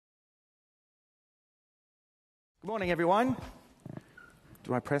Good morning, everyone.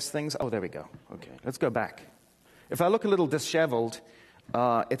 Do I press things? Oh, there we go. Okay, let's go back. If I look a little disheveled,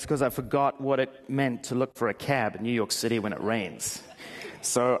 it's because I forgot what it meant to look for a cab in New York City when it rains.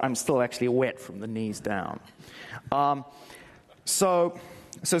 So I'm still actually wet from the knees down. So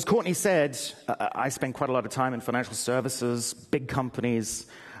as Courtney said, I spent quite a lot of time in financial services, big companies.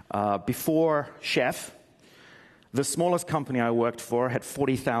 Before Chef, the smallest company I worked for had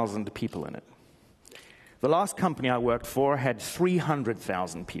 40,000 people in it. The last company I worked for had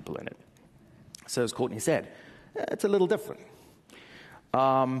 300,000 people in it. So as Courtney said, it's a little different.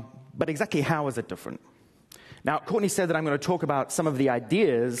 But exactly how is it different? Now, Courtney said that I'm going to talk about some of the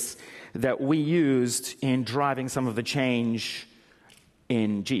ideas that we used in driving some of the change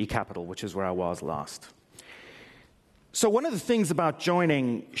in GE Capital, which is where I was last. So one of the things about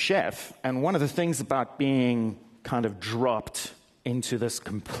joining Chef, and one of the things about being kind of dropped into this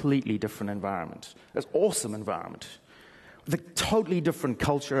completely different environment, this awesome environment, with a totally different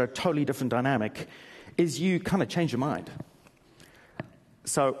culture, a totally different dynamic, is you kind of change your mind.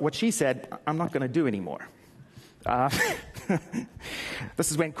 So what she said, I'm not going to do anymore. This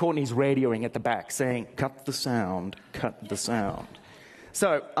is when Courtney's radioing at the back saying, cut the sound, cut the sound.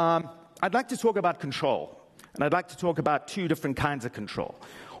 So I'd like to talk about control, and I'd like to talk about two different kinds of control.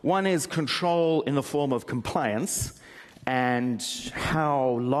 One is control in the form of compliance, and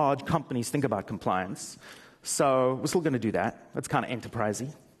how large companies think about compliance. So we're still going to do that. That's kind of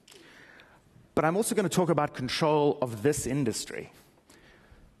enterprisey. But I'm also going to talk about control of this industry.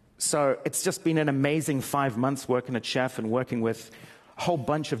 So it's just been an amazing 5 months working at Chef and working with a whole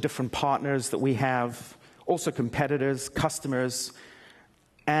bunch of different partners that we have, also competitors, customers.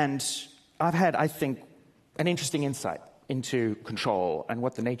 And I've had, I think, an interesting insight into control and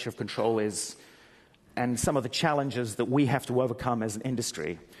what the nature of control is, and some of the challenges that we have to overcome as an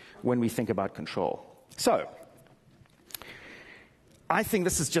industry when we think about control. So, I think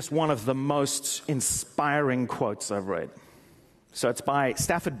this is just one of the most inspiring quotes I've read. So it's by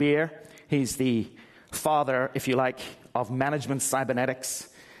Stafford Beer. He's the father, if you like, of management cybernetics.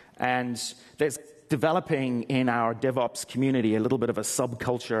 And there's developing in our DevOps community a little bit of a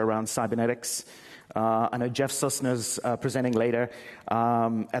subculture around cybernetics. I know Jeff Sussner's presenting later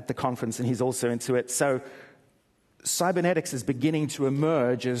at the conference, and he's also into it. So cybernetics is beginning to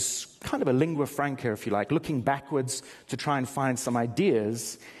emerge as kind of a lingua franca, if you like, looking backwards to try and find some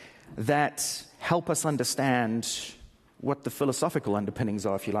ideas that help us understand what the philosophical underpinnings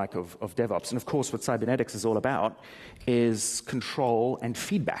are, if you like, of DevOps. And of course, what cybernetics is all about is control and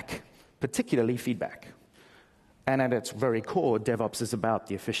feedback, particularly feedback. And at its very core, DevOps is about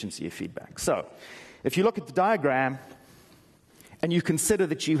the efficiency of feedback. So, if you look at the diagram, and you consider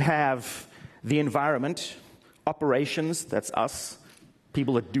that you have the environment, operations, that's us,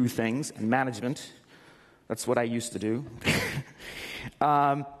 people that do things, and management, that's what I used to do.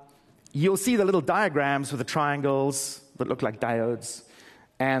 You'll see the little diagrams with the triangles that look like diodes,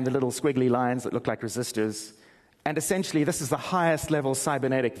 and the little squiggly lines that look like resistors. And essentially, this is the highest level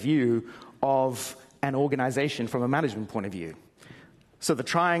cybernetic view of an organization from a management point of view. So the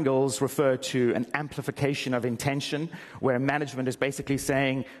triangles refer to an amplification of intention, where management is basically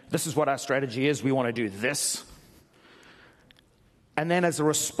saying, this is what our strategy is, we want to do this. And then as a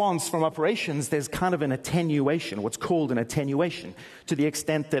response from operations, there's kind of an attenuation, what's called an attenuation, to the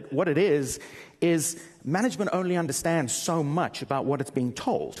extent that what it is management only understands so much about what it's being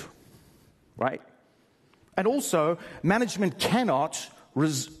told, right? And also, management cannot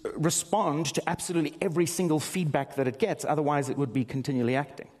respond to absolutely every single feedback that it gets, otherwise it would be continually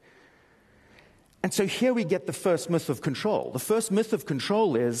acting. And so here we get the first myth of control. The first myth of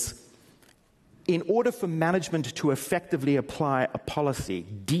control is, in order for management to effectively apply a policy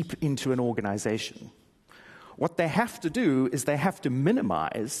deep into an organization, what they have to do is they have to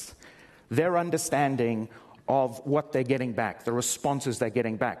minimize their understanding of what they're getting back, the responses they're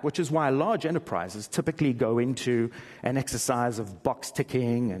getting back, which is why large enterprises typically go into an exercise of box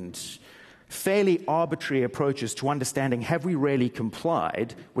ticking and fairly arbitrary approaches to understanding, have we really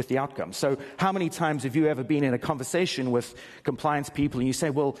complied with the outcome? So how many times have you ever been in a conversation with compliance people and you say,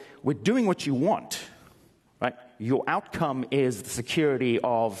 well, we're doing what you want, right? Your outcome is the security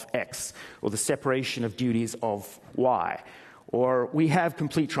of X, or the separation of duties of Y. Or we have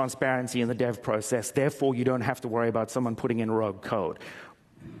complete transparency in the dev process, therefore you don't have to worry about someone putting in rogue code.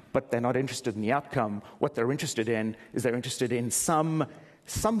 But they're not interested in the outcome. What they're interested in is they're interested in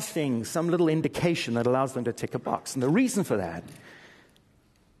something, some little indication that allows them to tick a box. And the reason for that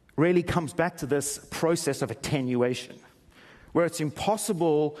really comes back to this process of attenuation, where it's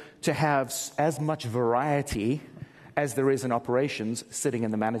impossible to have as much variety as there is in operations sitting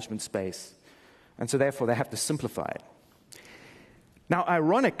in the management space. And so therefore they have to simplify it. Now,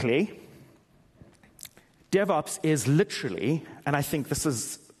 ironically, DevOps is literally, and I think this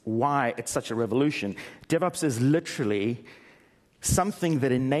is why it's such a revolution, DevOps is literally something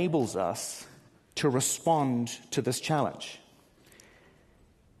that enables us to respond to this challenge.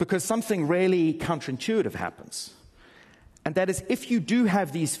 Because something really counterintuitive happens. And that is, if you do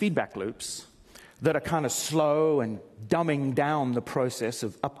have these feedback loops that are kind of slow and dumbing down the process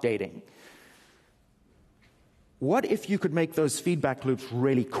of updating, what if you could make those feedback loops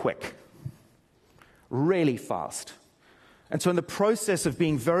really quick, really fast? And so in the process of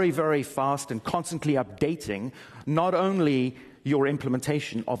being very, very fast and constantly updating, not only your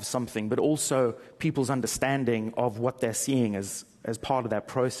implementation of something, but also people's understanding of what they're seeing as part of that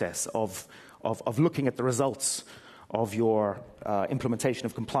process of looking at the results of your implementation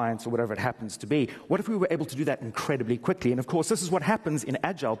of compliance or whatever it happens to be. What if we were able to do that incredibly quickly? And of course, this is what happens in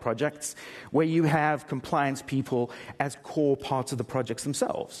agile projects where you have compliance people as core parts of the projects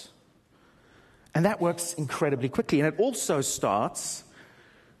themselves. And that works incredibly quickly. And it also starts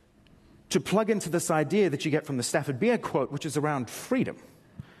to plug into this idea that you get from the Stafford Beer quote, which is around freedom.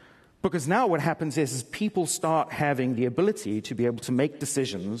 Because now what happens is people start having the ability to be able to make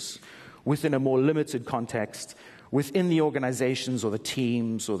decisions within a more limited context, within the organizations or the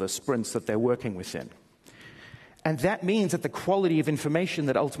teams or the sprints that they're working within. And that means that the quality of information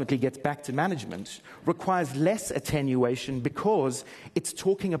that ultimately gets back to management requires less attenuation because it's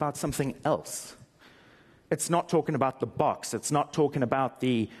talking about something else. It's not talking about the box. It's not talking about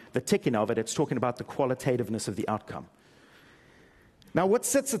the ticking of it. It's talking about the qualitativeness of the outcome. Now, what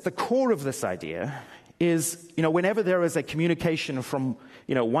sits at the core of this idea is, whenever there is a communication from,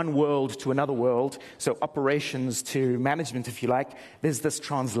 one world to another world, so operations to management, if you like, there's this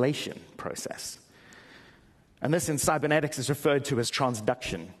translation process. And this in cybernetics is referred to as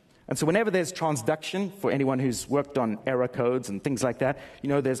transduction. And so whenever there's transduction, for anyone who's worked on error codes and things like that,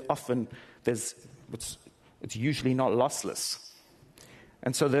 it's usually not lossless.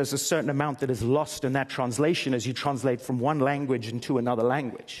 And so there's a certain amount that is lost in that translation as you translate from one language into another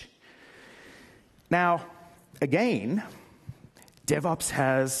language. Now, again, DevOps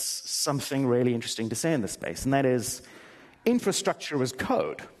has something really interesting to say in this space, and that is infrastructure as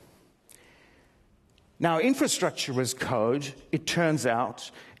code. Now, infrastructure as code, it turns out,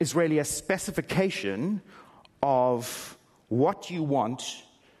 is really a specification of what you want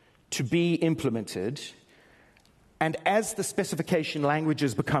to be implemented. And as the specification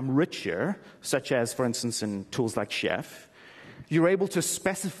languages become richer, such as, for instance, in tools like Chef, you're able to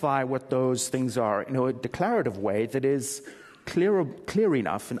specify what those things are in a declarative way that is clear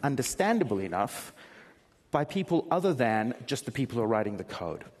enough and understandable enough by people other than just the people who are writing the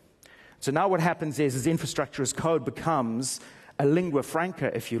code. So now what happens is infrastructure as code becomes a lingua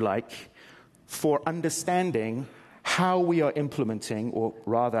franca, if you like, for understanding how we are implementing, or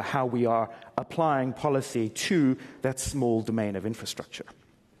rather how we are applying policy to that small domain of infrastructure.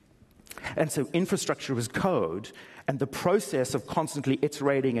 And so infrastructure as code and the process of constantly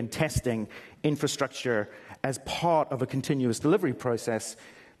iterating and testing infrastructure as part of a continuous delivery process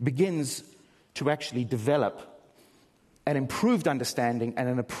begins to actually develop an improved understanding and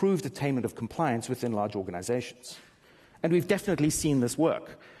an improved attainment of compliance within large organizations. And we've definitely seen this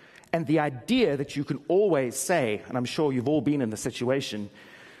work. And the idea that you can always say, and I'm sure you've all been in the situation,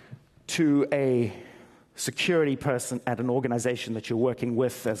 to a security person at an organization that you're working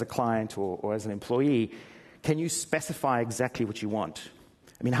with as a client or as an employee, can you specify exactly what you want?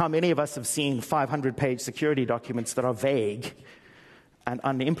 I mean, how many of us have seen 500-page security documents that are vague and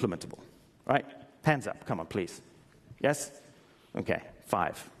unimplementable, right? Hands up, come on, please. Yes? Okay,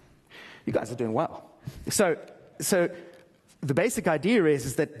 5. You guys are doing well. So the basic idea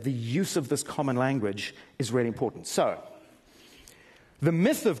is that the use of this common language is really important. So the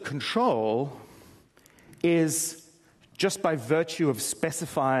myth of control is just by virtue of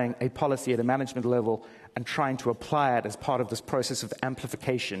specifying a policy at a management level and trying to apply it as part of this process of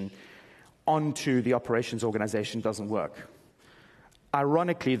amplification onto the operations organization doesn't work.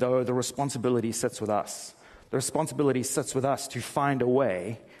 Ironically, though, the responsibility sits with us. The responsibility sits with us to find a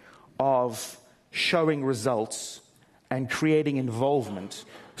way of showing results and creating involvement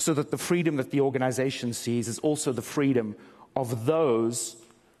so that the freedom that the organization sees is also the freedom of those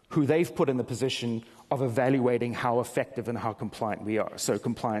who they've put in the position of evaluating how effective and how compliant we are, so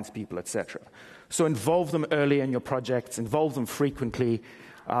compliance people, etc. So involve them early in your projects, involve them frequently.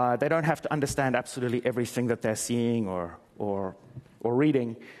 They don't have to understand absolutely everything that they're seeing or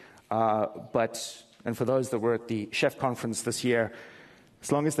reading, and for those that were at the Chef conference this year,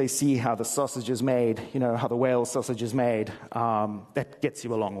 as long as they see how the sausage is made, how the whale sausage is made, that gets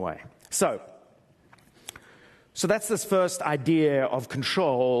you a long way. So, So that's this first idea of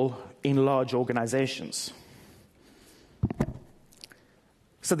control in large organizations.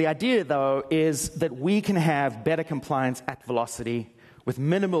 So the idea, though, is that we can have better compliance at velocity with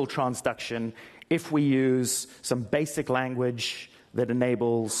minimal transduction if we use some basic language that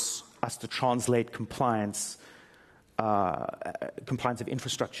enables us to translate compliance of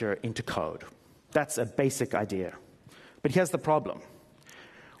infrastructure into code. That's a basic idea. But here's the problem.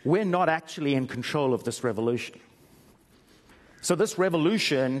 We're not actually in control of this revolution. So this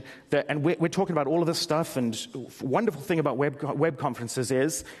revolution, and we're talking about all of this stuff, and the wonderful thing about web conferences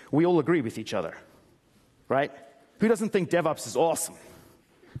is we all agree with each other, right? Who doesn't think DevOps is awesome,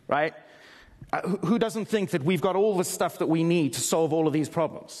 right? Who doesn't think that we've got all the stuff that we need to solve all of these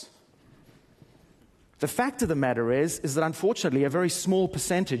problems? The fact of the matter is that unfortunately a very small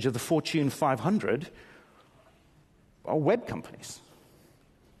percentage of the Fortune 500 are web companies.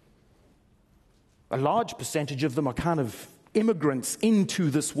 A large percentage of them are kind of immigrants into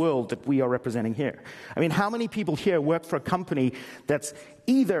this world that we are representing here. I mean, how many people here work for a company that's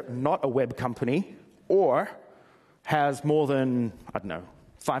either not a web company or has more than,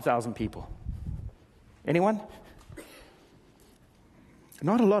 5,000 people? Anyone?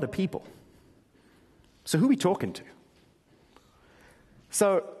 Not a lot of people. So who are we talking to?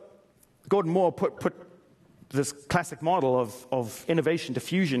 So Gordon Moore put this classic model of innovation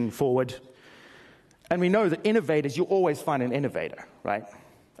diffusion forward. And we know that innovators, you always find an innovator, right?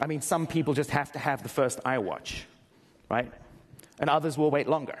 I mean, some people just have to have the first iWatch, right? And others will wait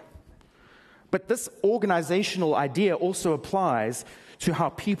longer. But this organizational idea also applies to how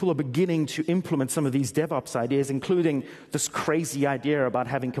people are beginning to implement some of these DevOps ideas, including this crazy idea about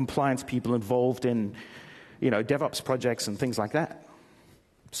having compliance people involved in, DevOps projects and things like that.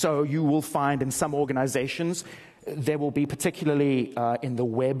 So you will find in some organizations, there will be, particularly in the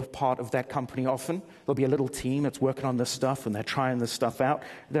web part of that company often, there'll be a little team that's working on this stuff and they're trying this stuff out.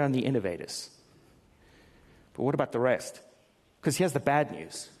 They're the innovators. But what about the rest? Because here's the bad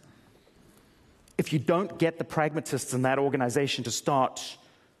news. If you don't get the pragmatists in that organization to start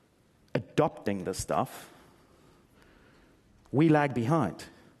adopting this stuff, we lag behind.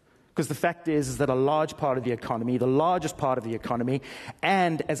 Because the fact is that a large part of the economy, the largest part of the economy,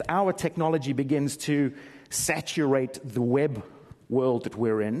 and as our technology begins to saturate the web world that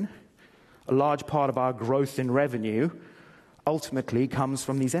we're in, a large part of our growth in revenue ultimately comes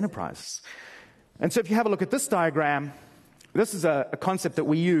from these enterprises. And so if you have a look at this diagram, this is a concept that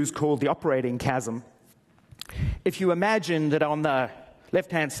we use called the operating chasm. If you imagine that on the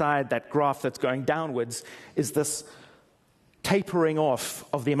left-hand side, that graph that's going downwards is this tapering off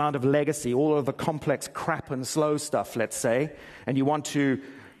of the amount of legacy, all of the complex crap and slow stuff, let's say, and you want to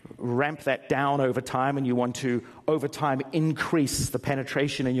ramp that down over time, and you want to, over time, increase the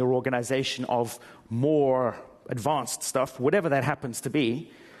penetration in your organization of more advanced stuff, whatever that happens to be.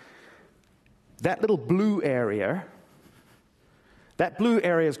 That little blue area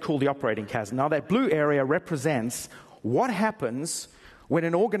is called the operating chasm. Now, that blue area represents what happens when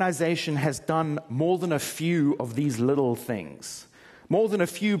an organization has done more than a few of these little things, more than a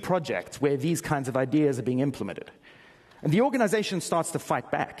few projects where these kinds of ideas are being implemented. And the organization starts to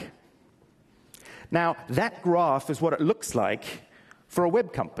fight back. Now, that graph is what it looks like for a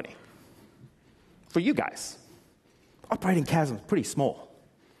web company. For you guys, operating chasm is pretty small.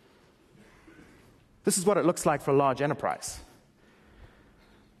 This is what it looks like for a large enterprise.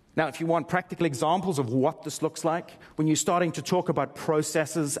 Now, if you want practical examples of what this looks like, when you're starting to talk about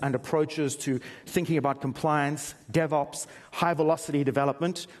processes and approaches to thinking about compliance, DevOps, high-velocity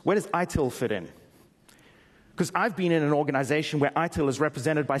development, where does ITIL fit in? Because I've been in an organization where ITIL is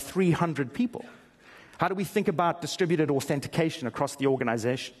represented by 300 people. How do we think about distributed authentication across the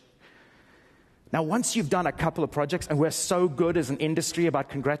organization? Now, once you've done a couple of projects, and we're so good as an industry about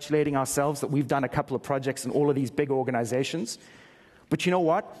congratulating ourselves that we've done a couple of projects in all of these big organizations, but you know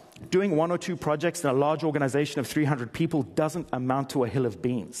what? Doing one or two projects in a large organization of 300 people doesn't amount to a hill of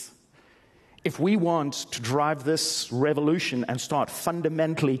beans. If we want to drive this revolution and start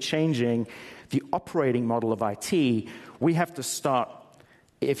fundamentally changing the operating model of IT, we have to start,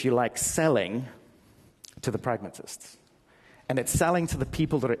 if you like, selling to the pragmatists. And it's selling to the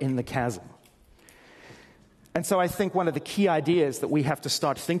people that are in the chasm. And so I think one of the key ideas that we have to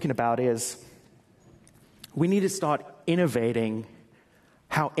start thinking about is we need to start innovating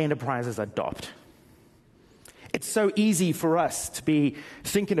how enterprises adopt. It's so easy for us to be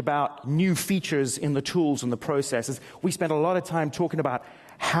thinking about new features in the tools and the processes. We spend a lot of time talking about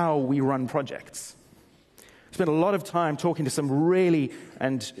how we run projects. We spend a lot of time talking to some really,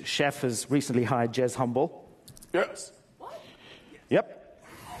 and Chef has recently hired Jez Humble. Yes. What? Yep.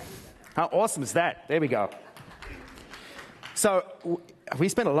 How awesome is that? There we go. So we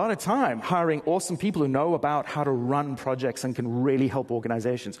spend a lot of time hiring awesome people who know about how to run projects and can really help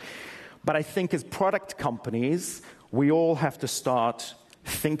organizations. But I think as product companies, we all have to start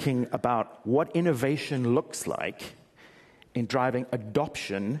thinking about what innovation looks like in driving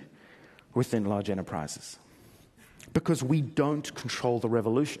adoption within large enterprises. Because we don't control the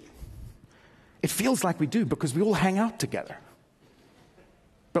revolution. It feels like we do because we all hang out together.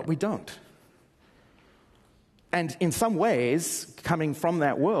 But we don't. And in some ways, coming from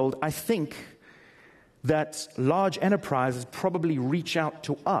that world, I think that large enterprises probably reach out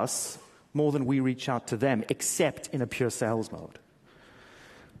to us more than we reach out to them, except in a pure sales mode.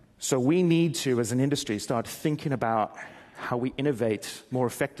 So we need to, as an industry, start thinking about how we innovate more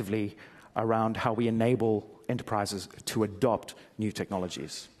effectively around how we enable enterprises to adopt new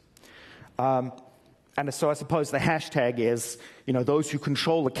technologies. And so I suppose the hashtag is, those who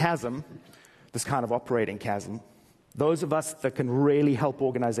control the chasm, this kind of operating chasm, those of us that can really help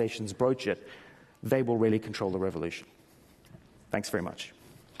organizations broach it, they will really control the revolution. Thanks very much.